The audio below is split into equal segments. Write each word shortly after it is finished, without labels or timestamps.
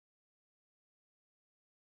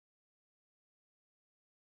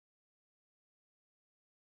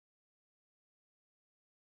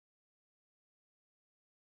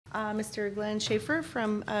Mr. Glenn Schaefer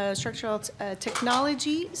from Structural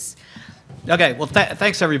Technologies. Okay, well,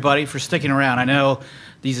 thanks everybody for sticking around. I know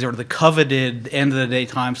these are the coveted end of the day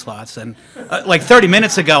time slots, and like 30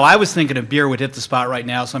 minutes ago, I was thinking a beer would hit the spot right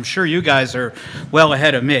now. So I'm sure you guys are well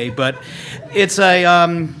ahead of me. But it's a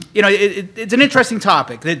it's an interesting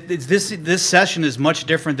topic. This session is much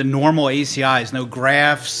different than normal ACIs. No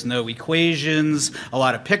graphs, no equations, a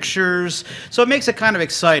lot of pictures. So it makes it kind of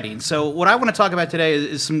exciting. So what I want to talk about today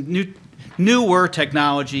is some newer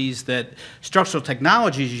technologies that Structural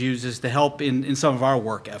Technologies uses to help in some of our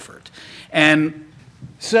work effort. And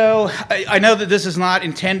so I know that this is not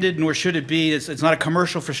intended, nor should it be. It's not a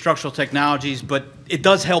commercial for Structural Technologies, but it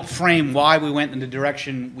does help frame why we went in the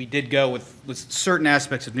direction we did go with certain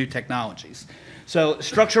aspects of new technologies. So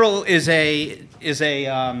Structural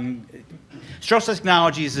Structural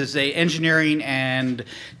Technologies is an engineering and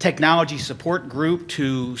technology support group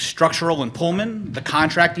to Structural and Pullman, the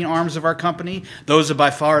contracting arms of our company. Those are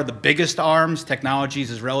by far the biggest arms.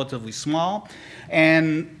 Technologies is relatively small.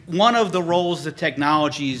 And one of the roles that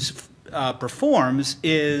Technologies performs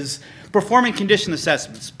is performing condition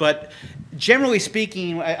assessments. But generally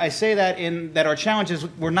speaking, I say that our challenge is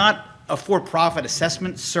we're not a for-profit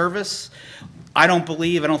assessment service. I don't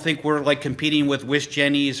think we're like competing with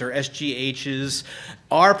WIS-Jennies or SGHs.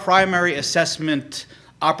 Our primary assessment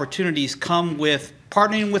opportunities come with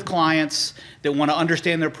partnering with clients that want to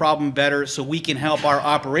understand their problem better so we can help our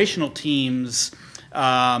operational teams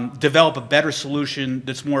develop a better solution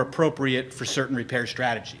that's more appropriate for certain repair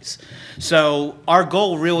strategies. So our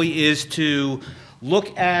goal really is to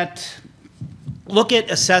look at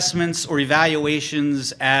assessments or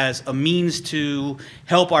evaluations as a means to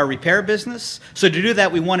help our repair business. So to do that,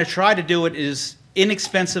 we want to try to do it as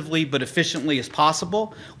inexpensively but efficiently as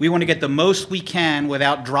possible. We want to get the most we can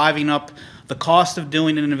without driving up the cost of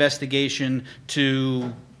doing an investigation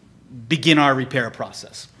to begin our repair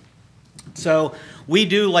process. So we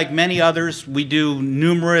do, like many others, we do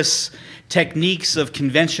numerous techniques of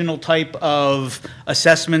conventional type of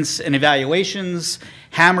assessments and evaluations.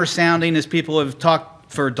 Hammer sounding, as people have talked,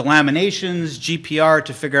 for delaminations, GPR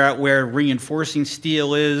to figure out where reinforcing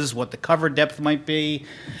steel is, what the cover depth might be,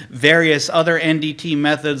 various other NDT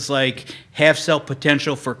methods like half-cell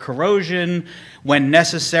potential for corrosion, when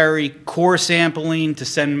necessary, core sampling to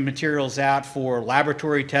send materials out for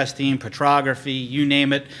laboratory testing, petrography, you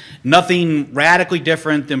name it. Nothing radically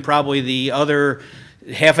different than probably the other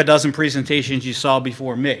half a dozen presentations you saw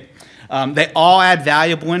before me. They all add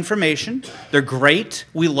valuable information. They're great.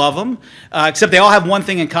 We love them. Except they all have one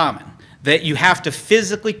thing in common, that you have to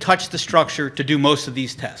physically touch the structure to do most of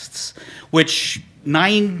these tests, which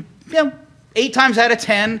 8 times out of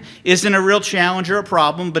 10 isn't a real challenge or a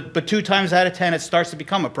problem, but 2 times out of 10 it starts to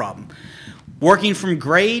become a problem. Working from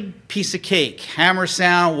grade, piece of cake. Hammer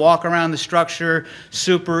sound, walk around the structure,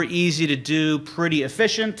 super easy to do, pretty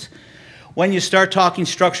efficient. When you start talking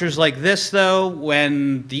structures like this, though,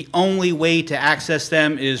 when the only way to access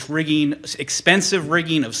them is rigging, expensive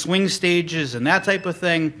rigging of swing stages and that type of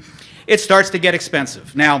thing, it starts to get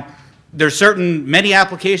expensive. Now, there's many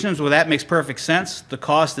applications where that makes perfect sense. The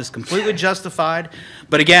cost is completely justified.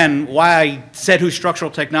 But again, why I said who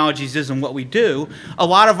Structural Technologies is and what we do, a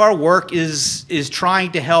lot of our work is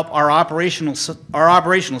trying to help our operational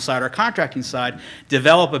side, our contracting side,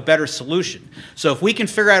 develop a better solution. So if we can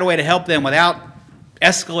figure out a way to help them without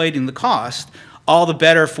escalating the cost, all the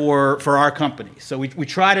better for our company. So we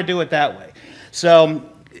try to do it that way. So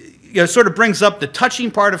it sort of brings up the touching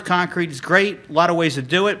part of concrete is great, a lot of ways to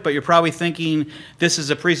do it, but you're probably thinking this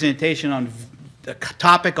is a presentation on a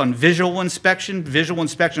topic on visual inspection. Visual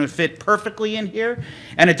inspection would fit perfectly in here,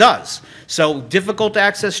 and it does. So difficult to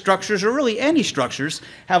access structures, or really any structures,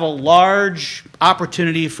 have a large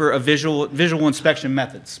opportunity for a visual inspection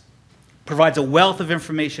methods. Provides a wealth of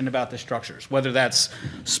information about the structures, whether that's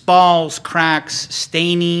spalls, cracks,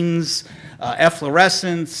 stainings,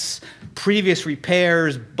 efflorescence, previous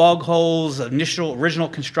repairs, bug holes, original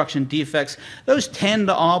construction defects. Those tend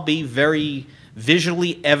to all be very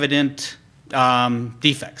visually evident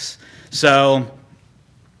defects. So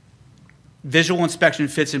visual inspection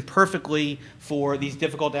fits in perfectly for these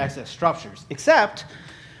difficult to access structures, except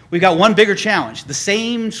we've got one bigger challenge. The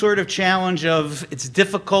same sort of challenge of it's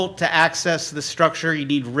difficult to access the structure. You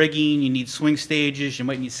need rigging, you need swing stages, you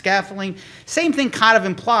might need scaffolding. Same thing kind of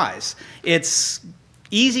implies. It's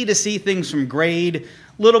easy to see things from grade,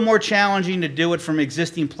 a little more challenging to do it from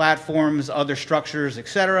existing platforms, other structures,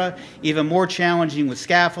 etc. Even more challenging with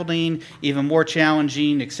scaffolding, even more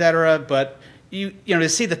challenging, etc. But to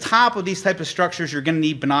see the top of these type of structures, you're going to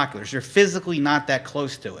need binoculars. You're physically not that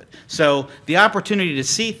close to it. So the opportunity to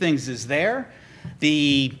see things is there,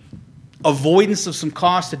 The avoidance of some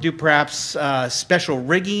cost to do perhaps special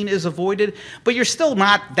rigging is avoided, but you're still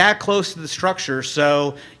not that close to the structure,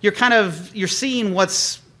 so you're seeing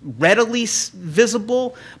what's readily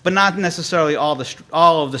visible, but not necessarily all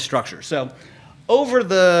of the structure. So over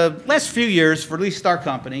the last few years, for at least our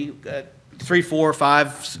company, 3, 4,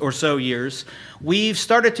 5 or so years, we've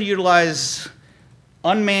started to utilize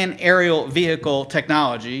unmanned aerial vehicle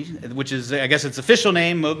technology, which is, I guess its official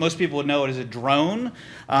name, most people would know it as a drone,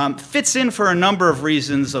 fits in for a number of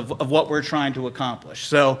reasons of what we're trying to accomplish.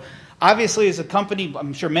 So obviously as a company,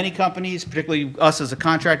 I'm sure many companies, particularly us as a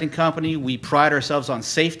contracting company, we pride ourselves on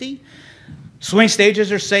safety. Swing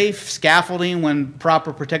stages are safe, scaffolding when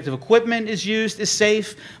proper protective equipment is used is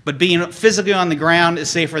safe, but being physically on the ground is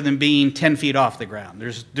safer than being 10 feet off the ground.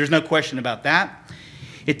 There's no question about that.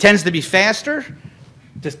 It tends to be faster.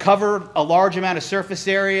 To cover a large amount of surface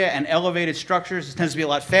area and elevated structures, it tends to be a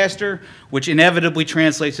lot faster, which inevitably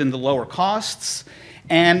translates into lower costs.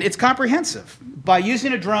 And it's comprehensive. By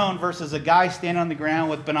using a drone versus a guy standing on the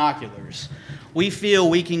ground with binoculars, we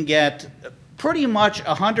feel we can get pretty much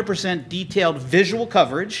 100% detailed visual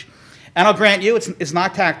coverage. And I'll grant you, it's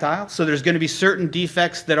not tactile, so there's going to be certain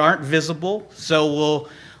defects that aren't visible. So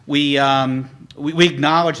we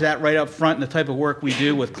acknowledge that right up front in the type of work we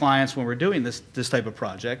do with clients when we're doing this type of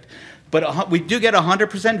project. But we do get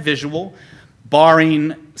 100% visual,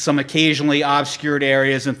 barring some occasionally obscured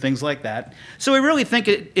areas and things like that. So we really think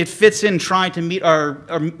it fits in trying to meet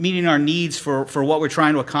meeting our needs for what we're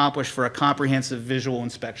trying to accomplish for a comprehensive visual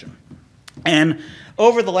inspection. And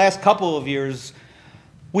over the last couple of years,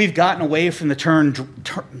 we've gotten away from the term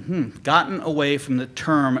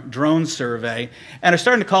drone survey, and are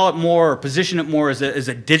starting to call it more, or position it more as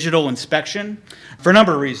a digital inspection for a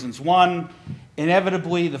number of reasons. One,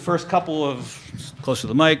 inevitably the first couple of, close to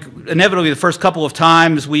the mic,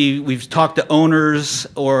 times we've talked to owners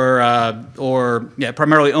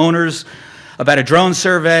primarily owners about a drone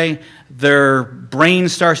survey, their brain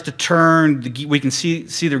starts to turn, we can see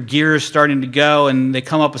their gears starting to go, and they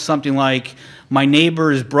come up with something like, my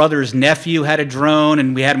neighbor's brother's nephew had a drone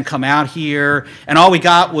and we had him come out here, and all we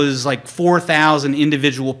got was like 4,000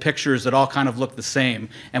 individual pictures that all kind of looked the same,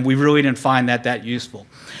 and we really didn't find that useful.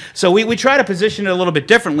 So we try to position it a little bit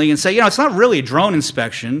differently and say, it's not really a drone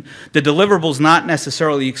inspection. The deliverables not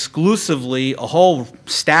necessarily exclusively a whole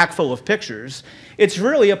stack full of pictures. It's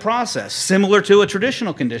really a process similar to a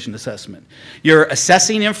traditional condition assessment. You're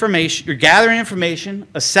assessing information, you're gathering information,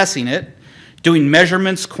 assessing it, doing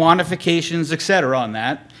measurements, quantifications, et cetera on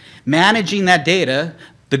that, managing that data,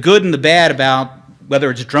 the good and the bad about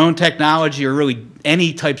whether it's drone technology or really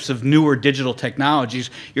any types of newer digital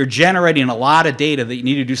technologies. You're generating a lot of data that you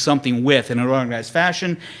need to do something with in an organized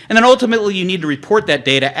fashion, and then ultimately you need to report that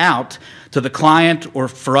data out to the client or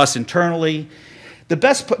for us internally.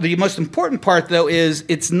 The most important part, though, is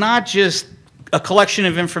it's not just a collection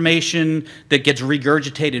of information that gets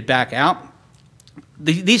regurgitated back out.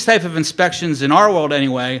 These type of inspections, in our world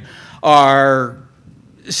anyway, are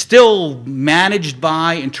still managed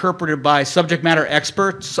by, interpreted by subject matter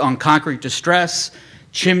experts on concrete distress,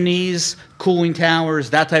 chimneys, cooling towers,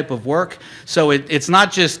 that type of work. So it's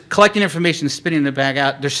not just collecting information and spitting it back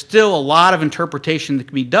out. There's still a lot of interpretation that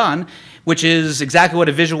can be done, which is exactly what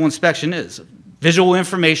a visual inspection is. Visual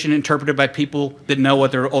information interpreted by people that know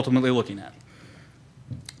what they're ultimately looking at.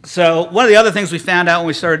 So one of the other things we found out when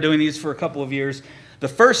we started doing these for a couple of years, the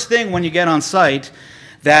first thing when you get on site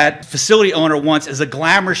that facility owner wants is a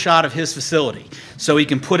glamour shot of his facility. So he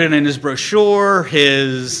can put it in his brochure,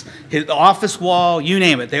 his office wall, you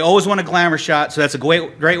name it. They always want a glamour shot, so that's a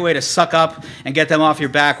great way to suck up and get them off your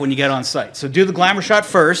back when you get on site. So do the glamour shot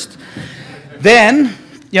first. Then,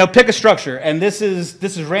 pick a structure. And this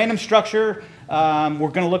is random structure. We're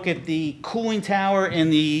going to look at the cooling tower in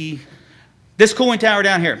this cooling tower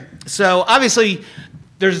down here. So obviously,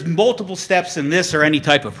 there's multiple steps in this or any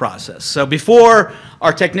type of process. So before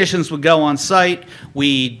our technicians would go on site,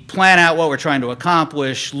 we'd plan out what we're trying to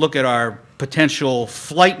accomplish, look at our potential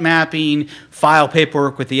flight mapping, file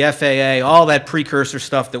paperwork with the FAA, all that precursor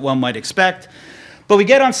stuff that one might expect. But we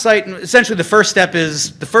get on site, and essentially the first step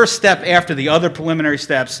after the other preliminary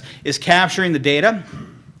steps is capturing the data.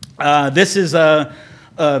 This is a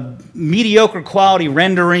mediocre quality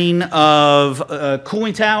rendering of a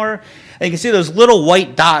cooling tower. And you can see those little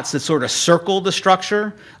white dots that sort of circle the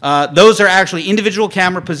structure. Those are actually individual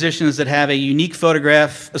camera positions that have a unique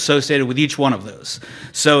photograph associated with each one of those.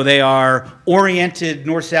 So they are oriented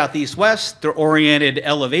north, south, east, west. They're oriented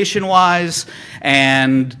elevation-wise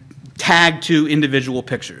and tagged to individual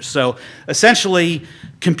pictures. So essentially,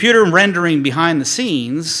 computer rendering behind the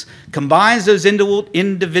scenes combines those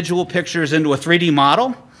individual pictures into a 3D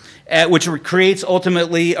model, which creates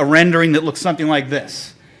ultimately a rendering that looks something like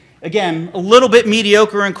this. Again, a little bit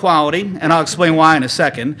mediocre in quality, and I'll explain why in a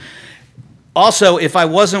second. Also, if I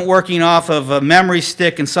wasn't working off of a memory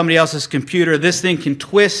stick in somebody else's computer, this thing can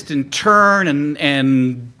twist and turn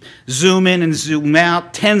and zoom in and zoom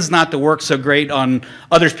out. Tends not to work so great on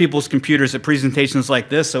other people's computers at presentations like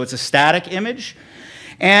this, so it's a static image.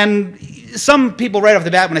 And some people right off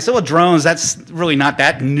the bat, when I say, well, drones, that's really not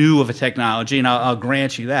that new of a technology, and I'll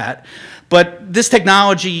grant you that. But this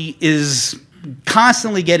technology is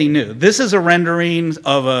constantly getting new. This is a rendering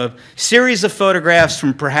of a series of photographs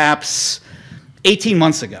from perhaps 18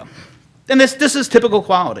 months ago. And this is typical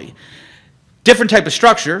quality. Different type of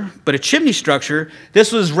structure, but a chimney structure.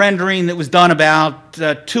 This was rendering that was done about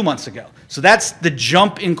 2 months ago. So that's the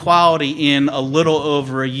jump in quality in a little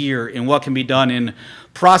over a year in what can be done in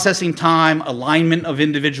processing time, alignment of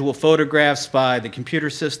individual photographs by the computer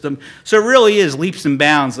system. So it really is leaps and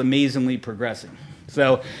bounds amazingly progressing.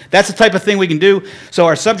 So that's the type of thing we can do. So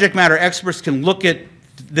our subject matter experts can look at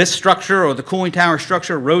this structure or the cooling tower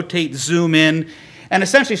structure, rotate, zoom in, and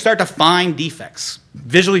essentially start to find defects,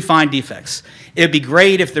 visually find defects. It would be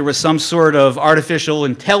great if there was some sort of artificial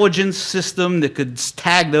intelligence system that could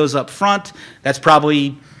tag those up front. That's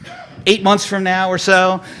probably 8 months from now or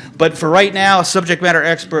so. But for right now, a subject matter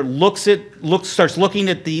expert starts looking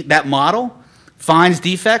at that model, finds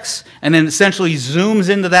defects, and then essentially zooms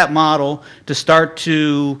into that model to start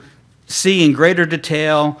to see in greater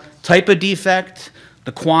detail type of defect,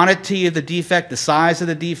 the quantity of the defect, the size of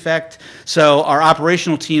the defect. So our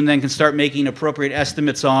operational team then can start making appropriate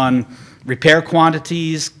estimates on repair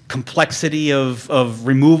quantities, complexity of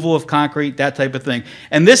removal of concrete, that type of thing.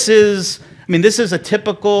 And this is a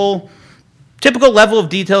typical level of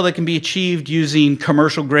detail that can be achieved using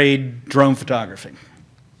commercial grade drone photography.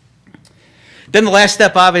 Then the last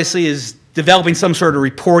step obviously is developing some sort of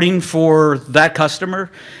reporting for that customer,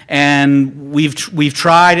 and we've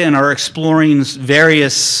tried and are exploring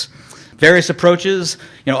various approaches.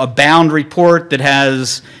 You know, a bound report that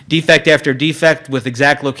has defect after defect with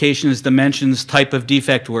exact locations, dimensions, type of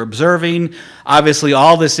defect we're observing. Obviously,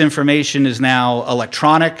 all this information is now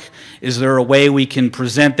electronic. Is there a way we can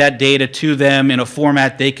present that data to them in a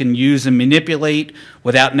format they can use and manipulate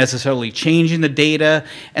without necessarily changing the data,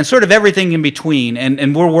 and sort of everything in between?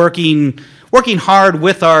 And we're working hard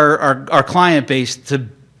with our client base to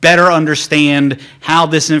better understand how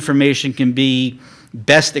this information can be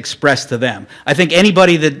best expressed to them. I think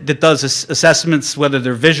anybody that does assessments, whether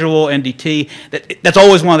they're visual, NDT, that's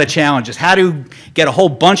always one of the challenges. How to get a whole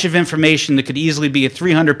bunch of information that could easily be a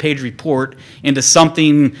 300-page report into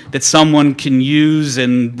something that someone can use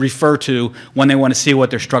and refer to when they want to see what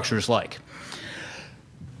their structure is like.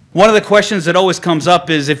 One of the questions that always comes up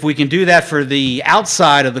is, if we can do that for the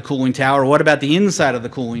outside of the cooling tower, what about the inside of the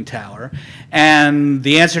cooling tower? And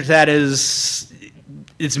the answer to that is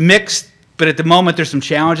it's mixed. But at the moment, there's some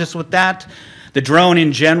challenges with that. The drone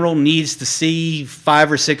in general needs to see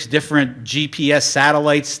 5 or 6 different GPS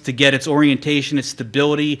satellites to get its orientation, its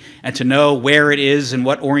stability, and to know where it is and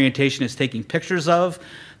what orientation it's taking pictures of.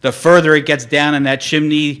 The further it gets down in that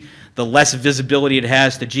chimney, the less visibility it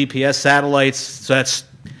has to GPS satellites. So that's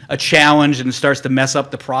a challenge and starts to mess up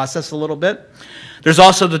the process a little bit. There's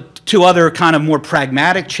also the 2 other kind of more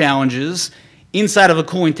pragmatic challenges. Inside of a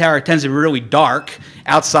cooling tower, it tends to be really dark.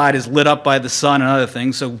 Outside is lit up by the sun and other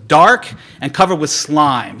things. So dark and covered with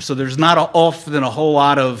slime. So there's not often a whole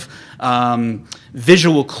lot of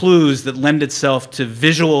visual clues that lend itself to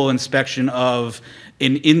visual inspection of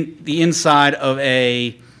in the inside of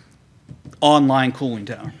a online cooling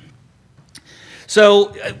tower.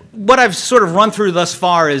 So what I've sort of run through thus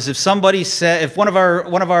far is, if somebody said, if one of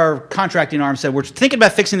our contracting arms said, we're thinking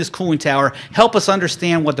about fixing this cooling tower, help us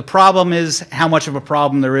understand what the problem is, how much of a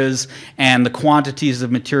problem there is, and the quantities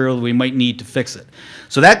of material we might need to fix it.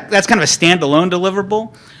 So that's kind of a standalone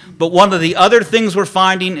deliverable. But one of the other things we're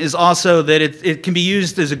finding is also that it can be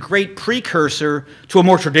used as a great precursor to a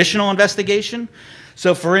more traditional investigation.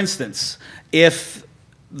 So for instance, if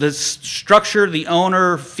the structure, the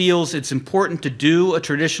owner feels it's important to do a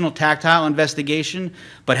traditional tactile investigation,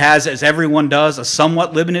 but has, as everyone does, a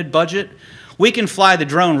somewhat limited budget, we can fly the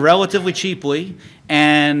drone relatively cheaply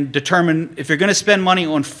and determine, if you're going to spend money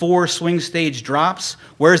on 4 swing stage drops,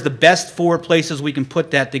 where's the best 4 places we can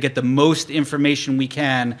put that to get the most information we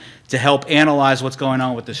can to help analyze what's going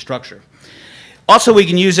on with this structure. Also, we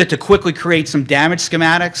can use it to quickly create some damage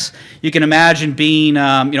schematics. You can imagine being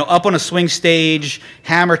up on a swing stage,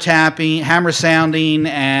 hammer tapping, hammer sounding,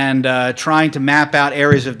 and trying to map out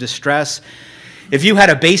areas of distress. If you had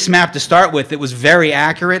a base map to start with, it was very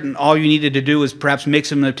accurate, and all you needed to do was perhaps make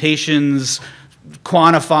some notations,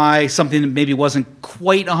 quantify something that maybe wasn't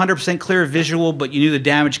quite 100% clear visual, but you knew the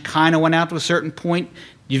damage kind of went out to a certain point.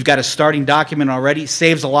 You've got a starting document already.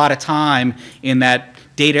 Saves a lot of time in that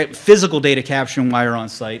physical data capturing while you're on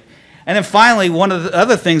site. And then finally, one of the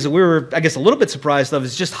other things that we were, I guess, a little bit surprised of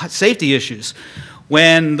is just safety issues.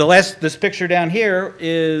 When this picture down here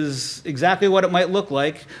is exactly what it might look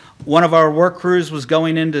like. One of our work crews was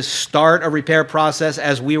going in to start a repair process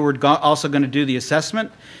as we were also going to do the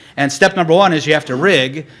assessment. And step number one is you have to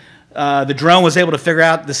rig. The drone was able to figure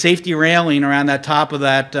out the safety railing around that top of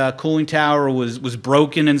that cooling tower was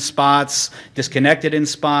broken in spots, disconnected in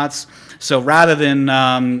spots. So rather than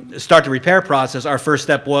start the repair process, our first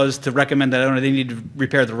step was to recommend that they need to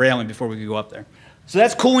repair the railing before we could go up there. So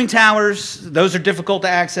that's cooling towers. Those are difficult to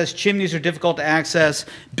access. Chimneys are difficult to access.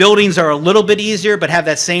 Buildings are a little bit easier, but have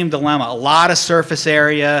that same dilemma. A lot of surface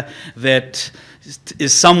area that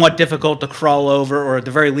is somewhat difficult to crawl over, or at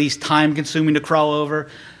the very least time-consuming to crawl over.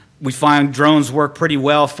 We find drones work pretty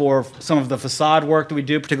well for some of the facade work that we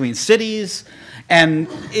do, particularly in cities. And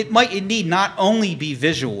it need not only be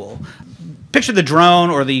visual. Picture the drone,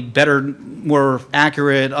 or the better, more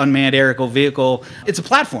accurate unmanned aerial vehicle. It's a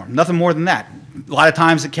platform, nothing more than that. A lot of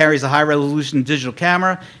times it carries a high-resolution digital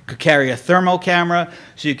camera, could carry a thermal camera,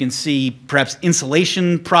 so you can see perhaps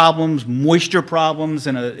insulation problems, moisture problems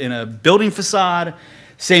in a building facade.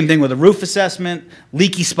 Same thing with a roof assessment.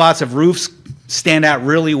 Leaky spots of roofs stand out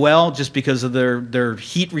really well just because of their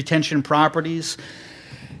heat retention properties.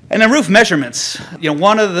 And then roof measurements.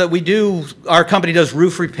 Our company does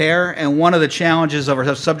roof repair, and one of the challenges of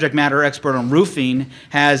our subject matter expert on roofing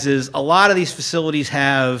is a lot of these facilities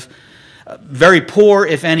have very poor,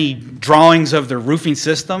 if any, drawings of their roofing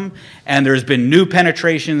system, and there's been new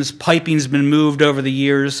penetrations, piping's been moved over the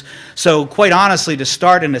years. So quite honestly, to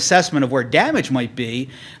start an assessment of where damage might be,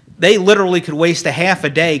 they literally could waste a half a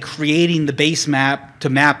day creating the base map to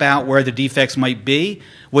map out where the defects might be.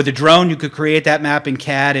 With a drone, you could create that map in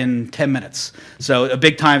CAD in 10 minutes. So a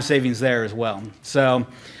big time savings there as well. So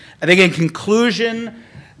I think in conclusion,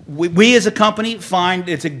 we as a company find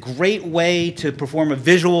it's a great way to perform a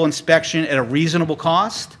visual inspection at a reasonable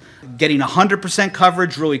cost, getting 100%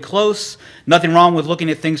 coverage really close. Nothing wrong with looking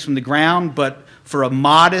at things from the ground, but for a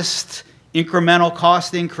modest incremental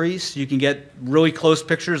cost increase, you can get really close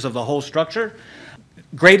pictures of the whole structure.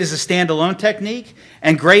 Great as a standalone technique,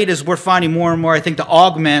 and great as we're finding more and more, I think, to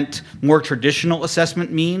augment more traditional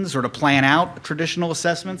assessment means, or to plan out traditional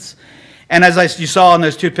assessments. And as you saw in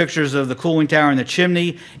those two pictures of the cooling tower and the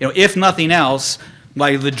chimney, if nothing else,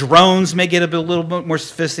 while the drones may get a little bit more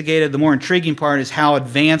sophisticated, the more intriguing part is how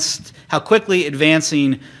quickly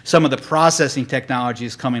advancing some of the processing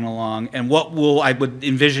technologies coming along, and what I would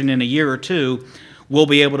envision in a year or two, we'll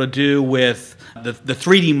be able to do with the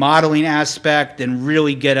 3D modeling aspect and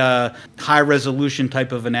really get a high-resolution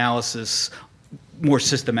type of analysis more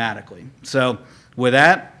systematically. So with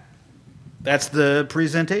that, that's the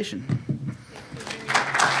presentation.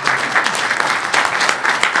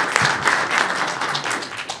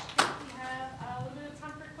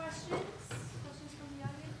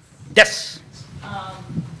 Yes.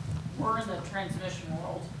 We're in the transmission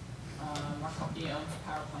world. Our company owns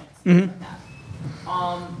power plants, Mm-hmm. things like that.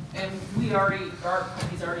 And our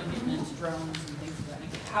company's already getting into drones and things of that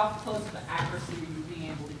nature. How close to accuracy are you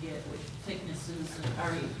being able to get with thicknesses, and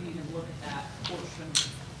are you even look at that portion?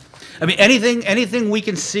 I mean, anything we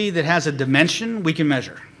can see that has a dimension, we can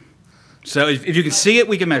measure. So if you can see it,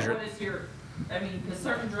 we can measure it. What is because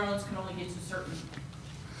certain drones can only get to certain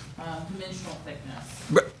dimensional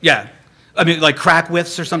thickness. Yeah. I mean, like crack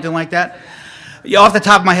widths or something like that. Yeah, off the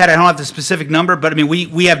top of my head, I don't have the specific number, but I mean,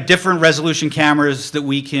 we have different resolution cameras that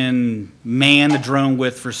we can man the drone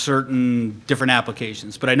with for certain different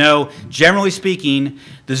applications. But I know, generally speaking,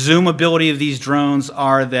 the zoom ability of these drones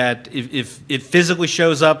are that if it physically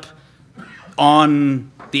shows up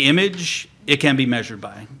on the image, it can be measured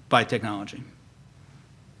by technology.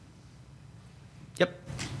 Yep.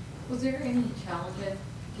 Was there any challenge in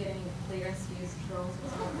getting clearance to use drones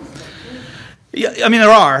without restrictions? Yeah, I mean there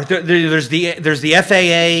are. There's the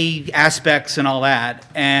FAA aspects and all that,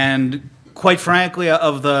 and quite frankly,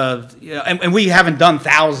 and we haven't done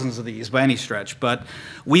thousands of these by any stretch, but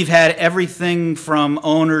we've had everything from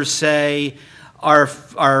owners say our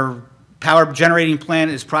power generating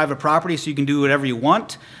plant is private property, so you can do whatever you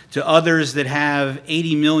want, to others that have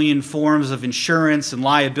 80 million forms of insurance and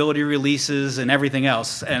liability releases and everything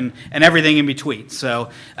else, and everything in between. So,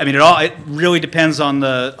 I mean, it really depends on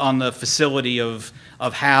the facility of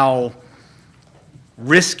how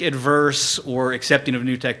risk adverse or accepting of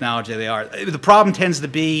new technology they are. The problem tends to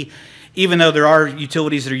be, even though there are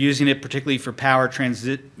utilities that are using it, particularly for power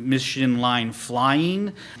transmission line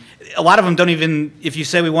flying, a lot of them don't even, if you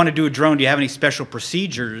say we want to do a drone, do you have any special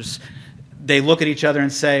procedures? They look at each other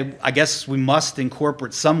and say, I guess we must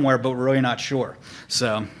incorporate somewhere, but we're really not sure.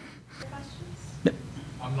 So.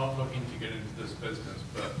 I'm not looking to get into this business,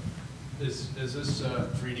 but is this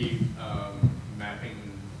 3D mapping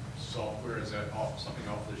software, is that something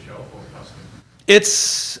off the shelf or custom?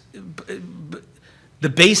 It's the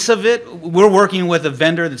base of it. We're working with a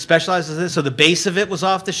vendor that specializes in this, so the base of it was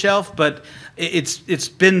off the shelf. But it's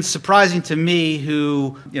been surprising to me,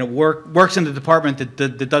 who works in the department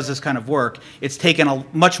that does this kind of work. It's taken a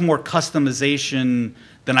much more customization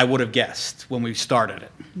than I would have guessed when we started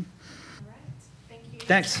it. All right. Thank you.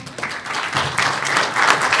 Thanks.